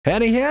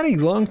Howdy howdy,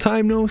 long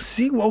time no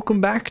see.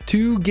 Welcome back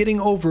to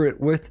Getting Over It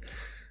with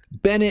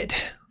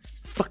Bennett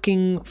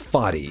fucking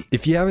Foddy.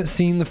 If you haven't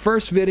seen the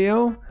first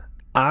video,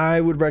 I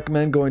would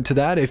recommend going to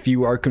that if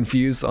you are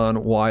confused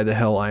on why the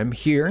hell I'm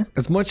here.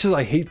 As much as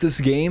I hate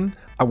this game,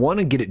 I want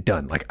to get it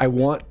done. Like, I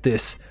want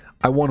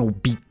to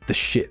beat the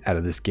shit out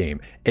of this game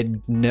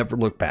and never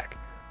look back.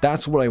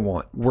 That's what I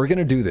want. We're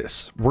gonna do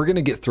this. We're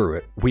gonna get through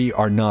it. We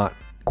are not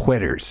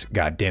quitters,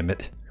 god damn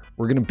it.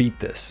 We're gonna beat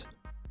this.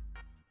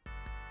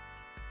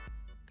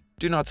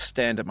 Do not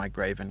stand at my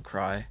grave and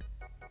cry.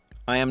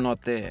 I am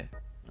not there.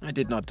 I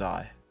did not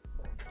die.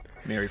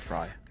 Mary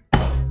Fry.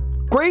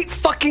 Great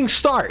fucking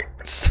start!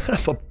 Son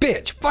of a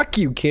bitch. Fuck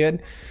you,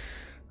 kid.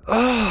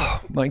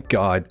 Oh my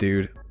god,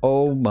 dude.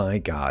 Oh my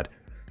god.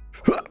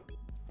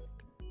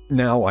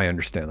 Now I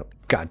understand the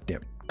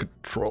goddamn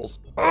controls.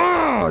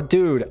 Oh,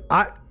 dude.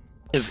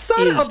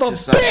 Son of a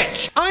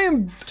bitch! I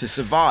am... To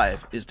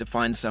survive is to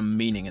find some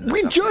meaning in the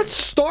We suffering. just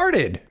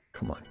started!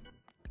 Come on.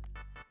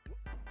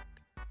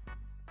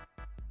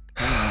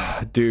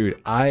 Dude,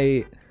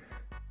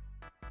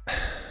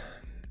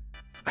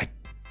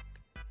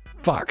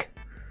 fuck.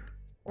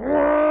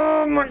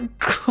 Oh my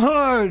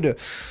god.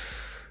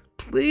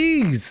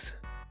 Please.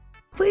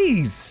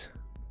 Please.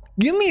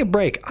 Give me a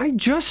break. I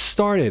just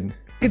started.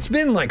 It's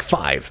been like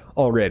 5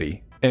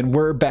 already, and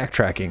we're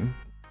backtracking.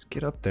 Let's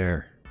get up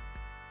there.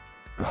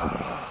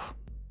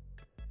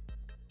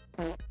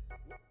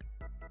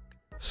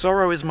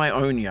 Sorrow is my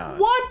own yard.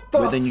 What the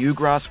where the new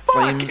grass fuck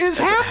flames is as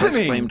it has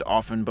happening? flamed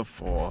often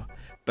before,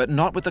 but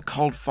not with the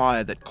cold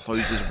fire that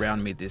closes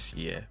round me this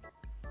year.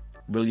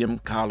 William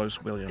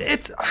Carlos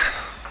Williams.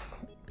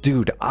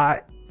 Dude,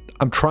 I'm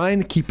trying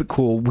to keep it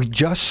cool. We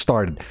just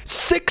started.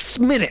 6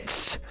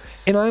 minutes,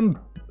 and I'm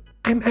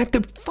at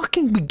the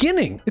fucking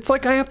beginning. It's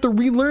like I have to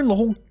relearn the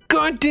whole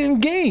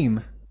goddamn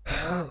game.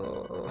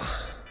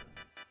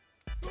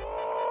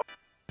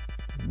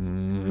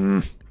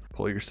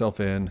 Pull yourself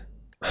in.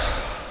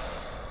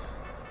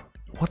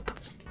 What the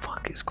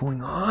fuck is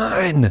going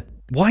on?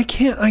 Why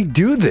can't I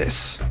do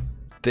this?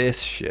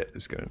 This shit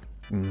is gonna...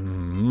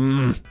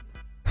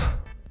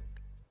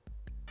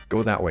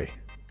 Go that way.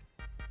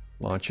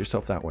 Launch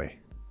yourself that way.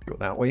 Go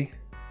that way.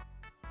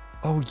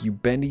 Oh, you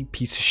bendy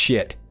piece of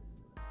shit.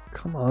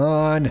 Come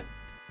on.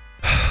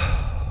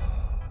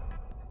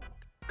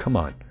 Come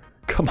on.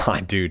 Come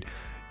on, dude.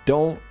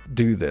 Don't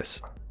do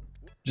this.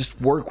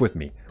 Just work with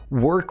me.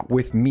 Work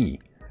with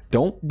me.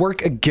 Don't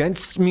work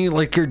against me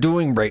like you're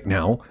doing right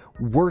now.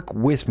 Work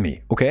with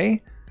me,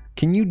 okay?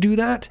 Can you do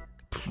that?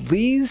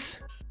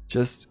 Please?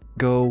 Just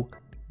go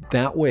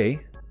that way,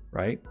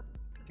 right?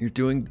 You're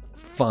doing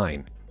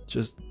fine.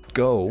 Just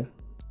go.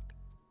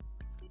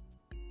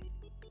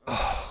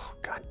 Oh,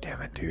 god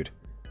damn it, dude.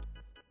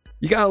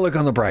 You gotta look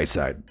on the bright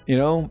side, you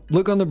know?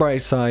 Look on the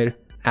bright side.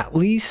 At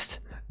least,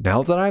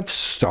 now that I've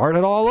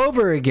started all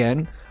over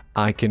again,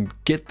 I can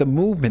get the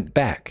movement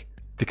back.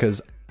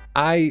 Because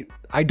I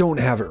don't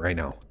have it right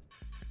now.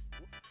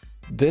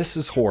 This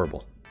is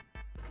horrible.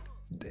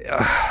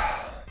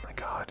 Oh my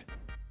god.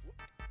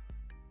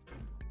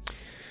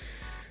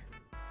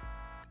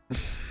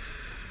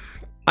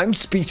 I'm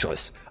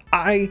speechless.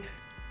 I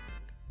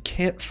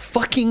can't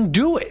fucking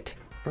do it.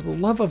 For the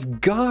love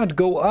of God,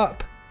 go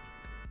up.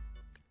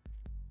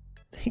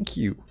 Thank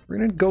you. We're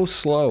gonna go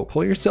slow.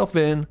 Pull yourself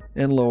in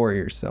and lower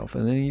yourself.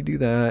 And then you do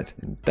that,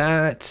 and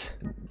that,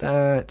 and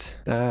that,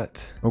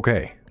 that.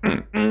 Okay.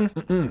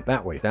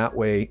 That way, that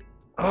way.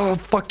 Oh,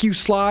 fuck you,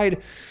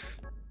 slide.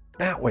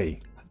 That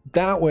way,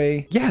 that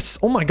way. Yes,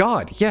 oh my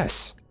god,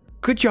 yes.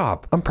 Good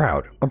job, I'm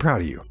proud. I'm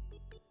proud of you.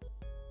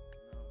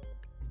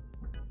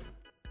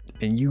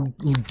 And you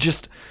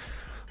just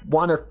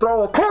want to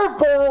throw a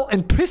curveball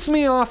and piss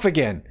me off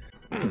again.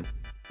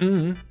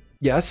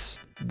 Yes,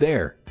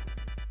 there.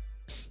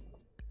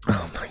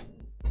 Oh my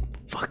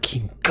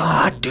fucking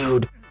god,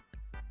 dude.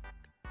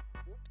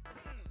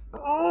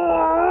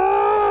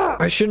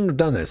 I shouldn't have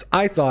done this.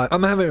 I thought,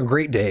 I'm having a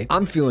great day.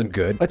 I'm feeling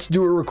good. Let's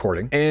do a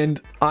recording. And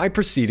I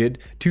proceeded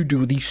to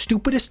do the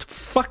stupidest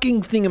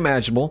fucking thing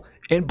imaginable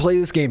and play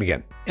this game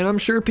again. And I'm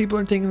sure people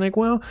are thinking like,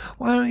 well,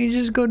 why don't you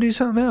just go do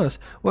something else?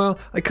 Well,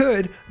 I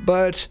could,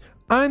 but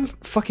I'm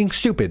fucking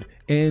stupid.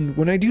 And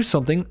when I do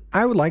something,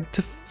 I would like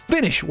to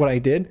finish what I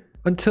did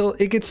until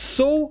it gets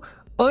so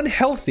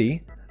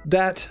unhealthy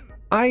that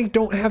I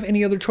don't have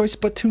any other choice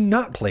but to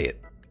not play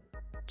it.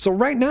 So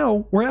right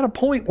now, we're at a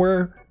point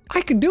where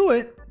I can do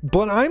it,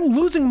 but I'm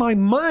losing my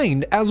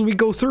mind as we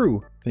go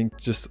through. I think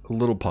just a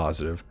little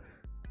positive.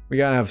 We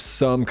gotta have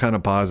some kind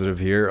of positive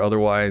here,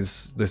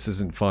 otherwise this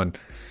isn't fun.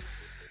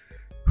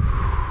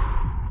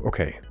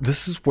 Okay,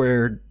 this is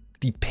where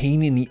the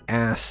pain in the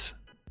ass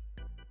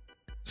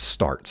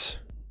starts.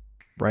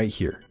 Right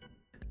here.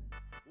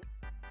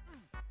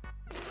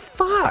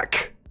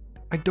 Fuck!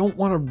 I don't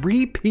want a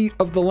repeat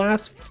of the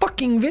last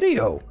fucking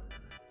video.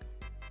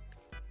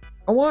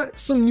 I want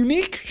some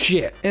unique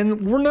shit,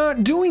 and we're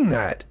not doing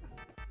that.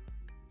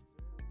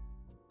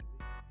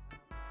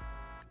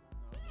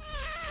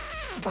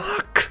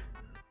 Fuck.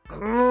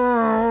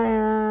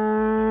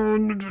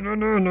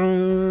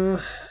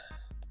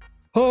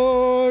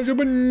 You're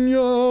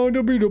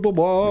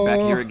back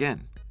here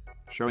again,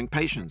 showing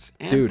patience,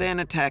 and Dude. then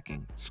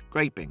attacking,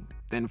 scraping,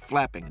 then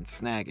flapping and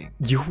snagging.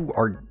 You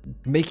are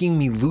making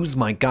me lose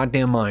my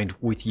goddamn mind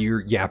with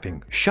your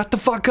yapping. Shut the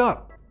fuck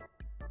up.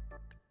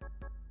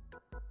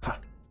 Huh.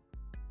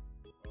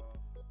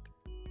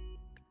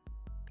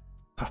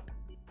 Huh.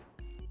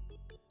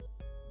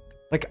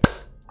 Like,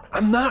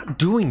 I'm not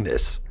doing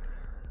this.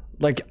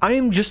 Like, I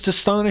am just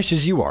astonished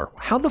as you are.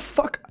 How the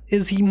fuck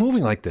is he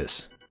moving like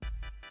this?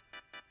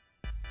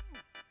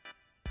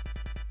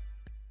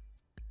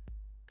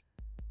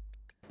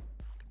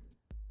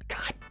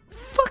 God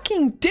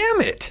fucking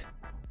damn it!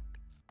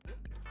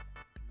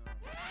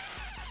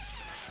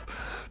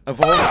 Of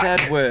all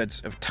sad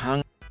words of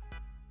tongue.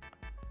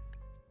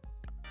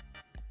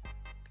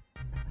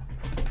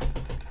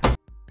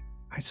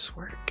 I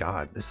swear to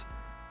God, this...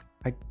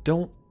 I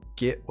don't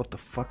get what the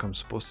fuck I'm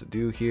supposed to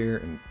do here,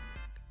 and...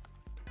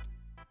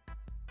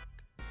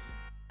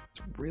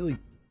 it's really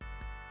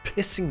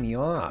pissing me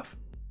off.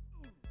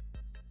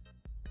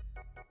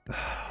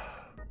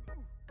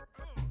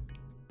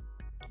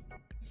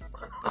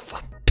 Son of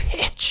a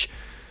bitch!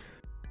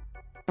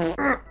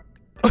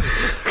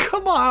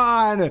 Come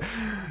on!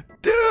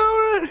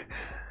 Dude!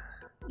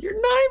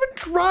 You're not even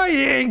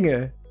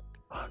trying!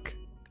 Fuck.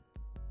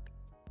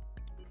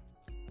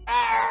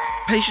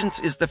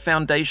 Patience is the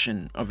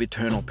foundation of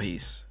eternal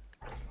peace.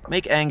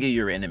 Make anger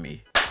your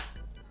enemy.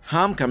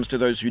 Harm comes to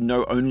those who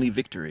know only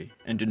victory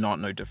and do not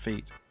know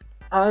defeat.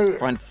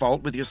 Find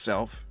fault with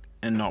yourself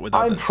and not with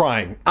others. I'm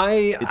trying.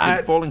 It's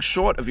in falling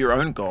short of your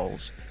own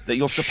goals that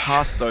you'll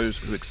surpass those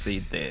who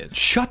exceed theirs.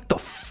 Shut the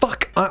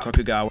fuck up.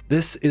 Tokugawa.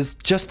 This is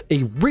just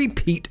a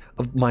repeat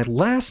of my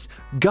last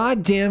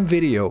goddamn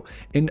video,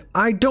 and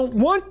I don't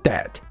want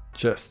that.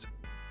 Just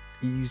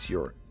ease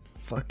your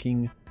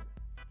fucking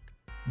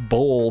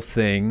bowl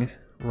thing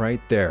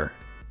right there.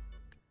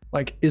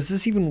 Like, is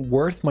this even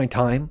worth my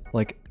time?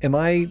 Like, am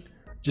I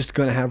just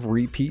gonna have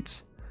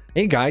repeats?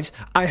 Hey guys,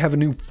 I have a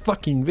new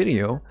fucking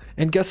video,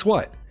 and guess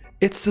what?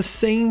 It's the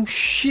same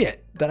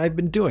shit that I've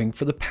been doing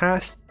for the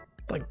past,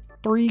 like,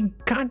 3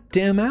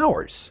 goddamn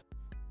hours.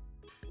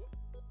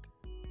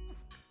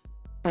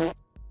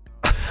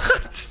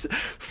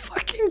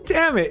 Fucking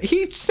damn it.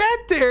 He sat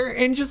there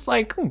and just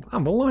like, I'm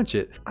gonna launch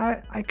it.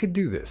 I could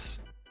do this.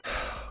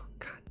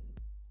 God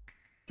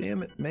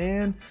damn it,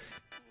 man.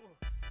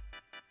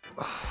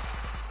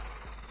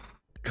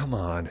 Come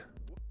on.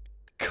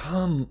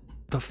 Come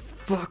the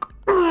fuck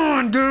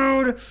on,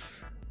 dude.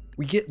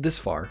 We get this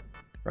far,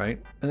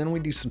 right? And then we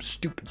do some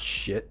stupid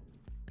shit.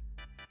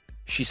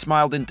 She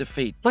smiled in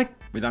defeat, Like,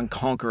 with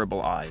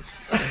unconquerable eyes.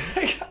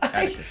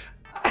 Atticus.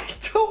 I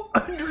don't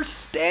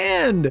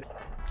understand.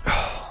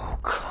 Oh,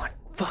 God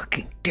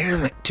fucking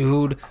damn it,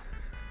 dude.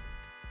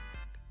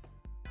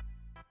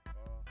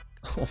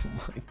 Oh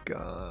my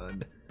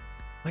God.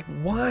 Like,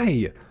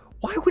 why?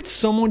 Why would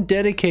someone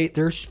dedicate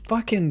their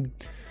fucking...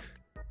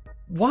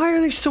 Why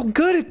are they so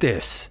good at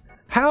this?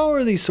 How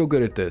are they so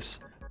good at this?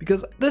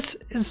 Because this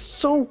is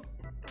so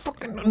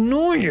fucking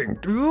annoying,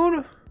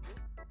 dude.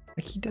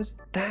 Like, he does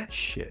that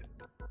shit.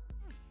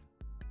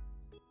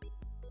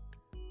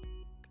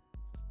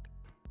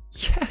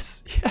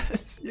 Yes,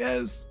 yes,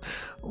 yes.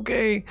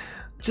 Okay,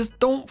 just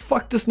don't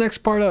fuck this next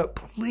part up.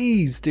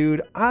 Please,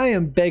 dude. I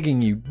am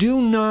begging you.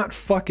 Do not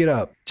fuck it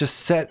up. Just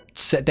sit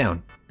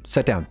down.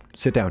 Sit down.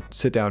 Sit down.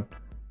 Sit down.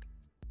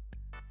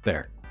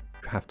 There.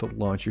 You have to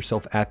launch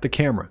yourself at the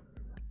camera.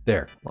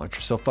 There. Launch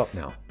yourself up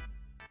now.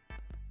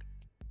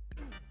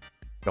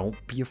 Don't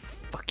be a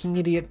fucking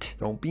idiot.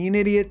 Don't be an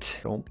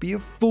idiot. Don't be a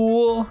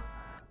fool.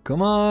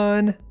 Come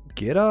on.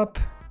 Get up.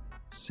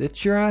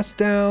 Sit your ass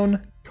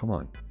down. Come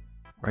on.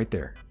 Right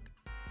there.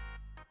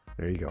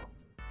 There you go.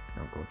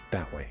 Now go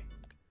that way.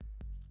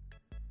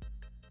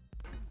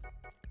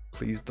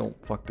 Please don't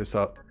fuck this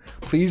up.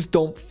 Please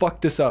don't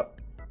fuck this up.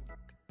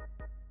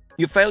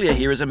 Your failure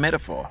here is a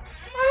metaphor.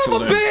 To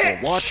learn for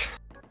what?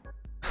 Come on.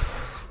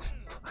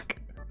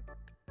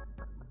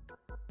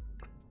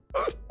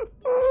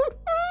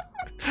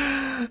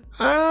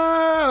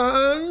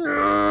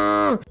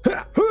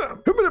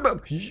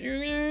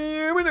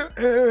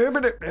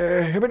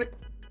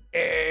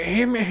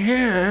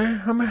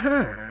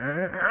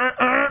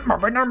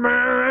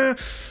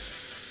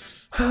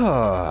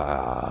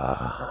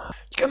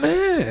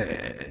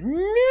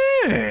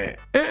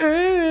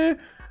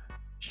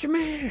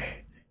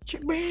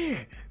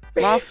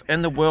 Laugh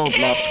and the world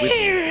laughs with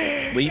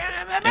you. Weep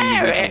and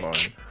you weep alone.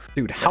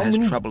 Dude, how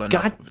many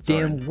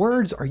goddamn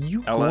words are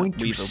you going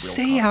to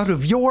say out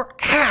of your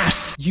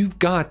ass? You've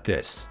got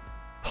this.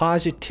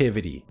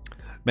 Positivity.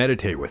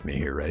 Meditate with me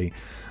here, ready?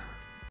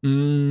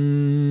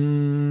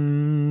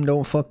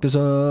 Don't fuck this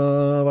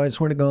up, I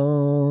swear to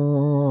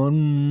God.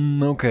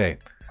 Okay.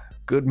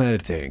 Good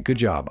meditating. Good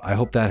job. I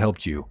hope that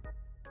helped you.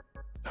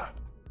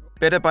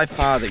 Better by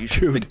far that you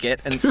should forget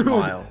and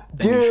smile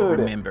than you should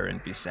remember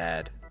and be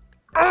sad.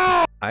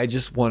 I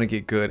just want to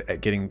get good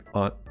at getting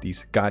on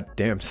these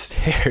goddamn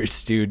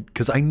stairs, dude.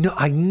 Because I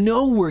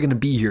know we're gonna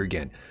be here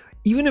again.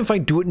 even if I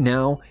do it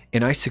now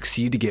and I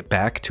succeed to get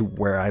back to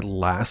where I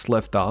last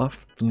left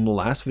off from the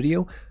last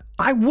video,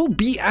 I will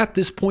be at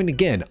this point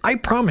again. I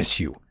promise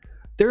you.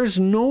 There's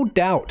no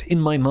doubt in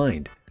my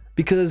mind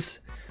because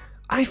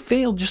I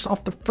failed just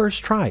off the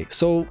first try.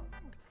 So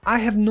I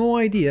have no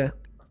idea.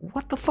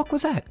 What the fuck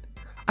was that?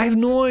 I have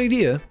no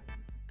idea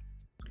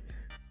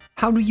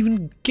how to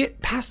even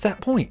get past that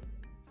point.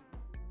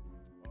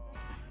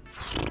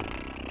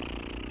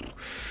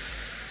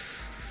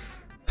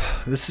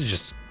 This is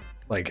just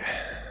like,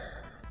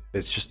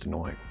 it's just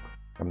annoying.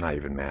 I'm not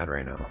even mad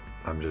right now.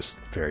 I'm just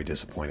very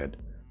disappointed.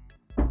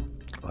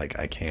 Like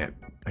I can't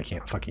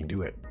fucking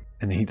do it.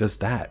 And then he does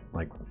that.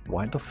 Like,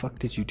 why the fuck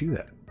did you do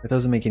that? It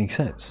doesn't make any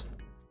sense.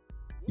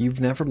 You've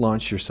never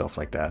launched yourself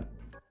like that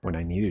when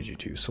I needed you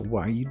to, so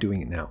why are you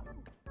doing it now?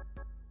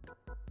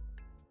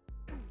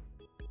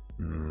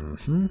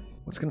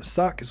 What's gonna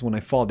suck is when I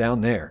fall down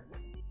there.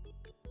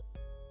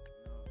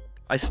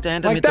 I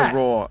stand Like amid that. the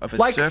roar of a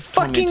Like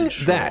surf-tormented fucking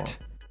shore. that.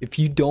 If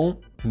you don't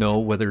know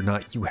whether or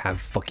not you have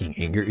fucking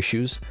anger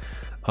issues,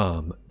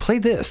 play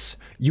this.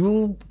 You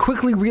will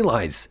quickly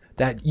realize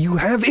that you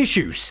have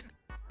issues.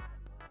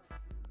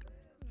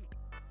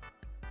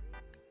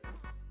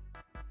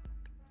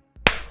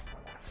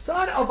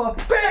 Son of a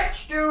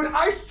bitch, dude!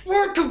 I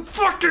swear to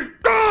fucking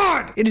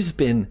God! It has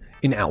been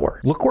an hour.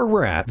 Look where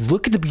we're at.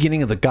 Look at the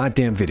beginning of the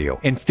goddamn video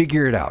and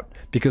figure it out.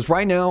 Because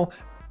right now,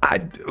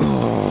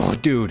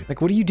 dude,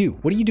 like, what do you do?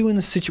 What do you do in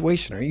this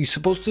situation? Are you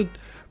supposed to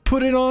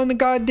put it on the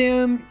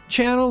goddamn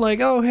channel like,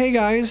 oh, hey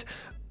guys,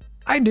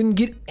 I didn't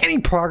get any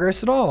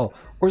progress at all?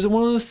 Or is it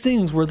one of those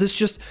things where this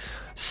just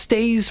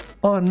stays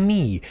on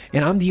me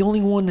and I'm the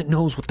only one that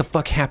knows what the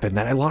fuck happened,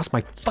 that I lost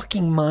my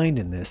fucking mind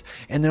in this,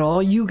 and then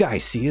all you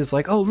guys see is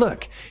like, oh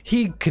look,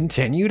 he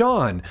continued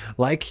on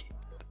like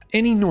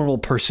any normal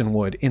person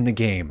would in the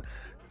game.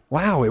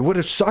 Wow, it would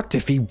have sucked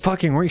if he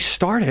fucking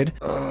restarted.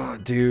 Oh,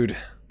 dude,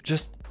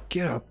 just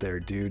get up there,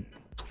 dude.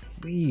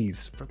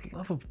 Please, for the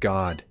love of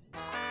God.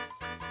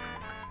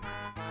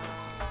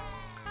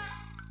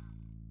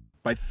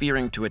 By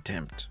fearing to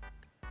attempt.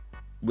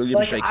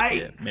 William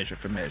Shakespeare, Measure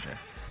for Measure.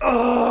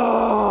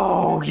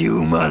 Oh, you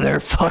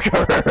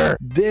motherfucker.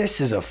 This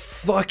is a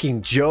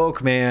fucking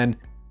joke, man.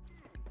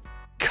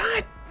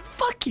 God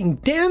fucking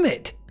damn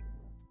it.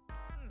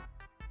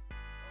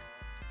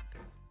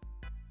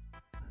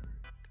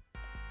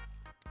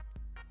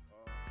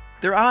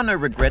 There are no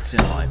regrets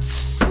in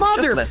life.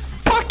 Mother Just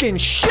fucking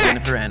shit.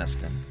 Jennifer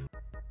Aniston.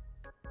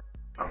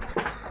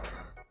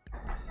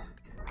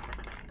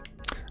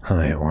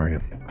 Hi, how are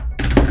you?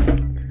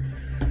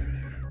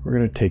 We're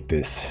gonna take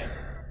this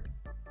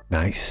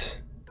nice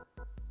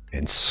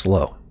and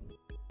slow.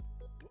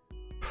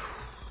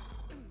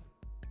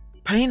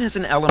 Pain has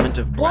an element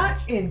of black.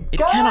 What in It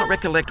God's- cannot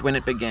recollect when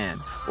it began,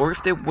 or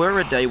if there were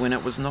a day when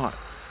it was not.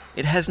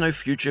 It has no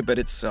future but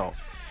itself.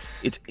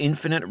 Its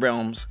infinite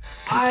realms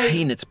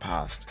contain its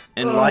past,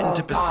 enlightened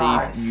to perceive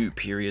God. new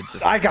periods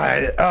of I got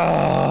it.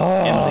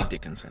 Oh. Emily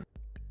Dickinson.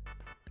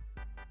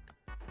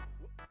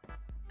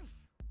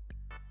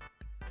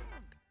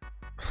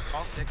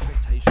 Oft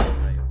expectation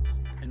fails,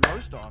 and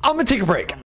most often I'm gonna take a break.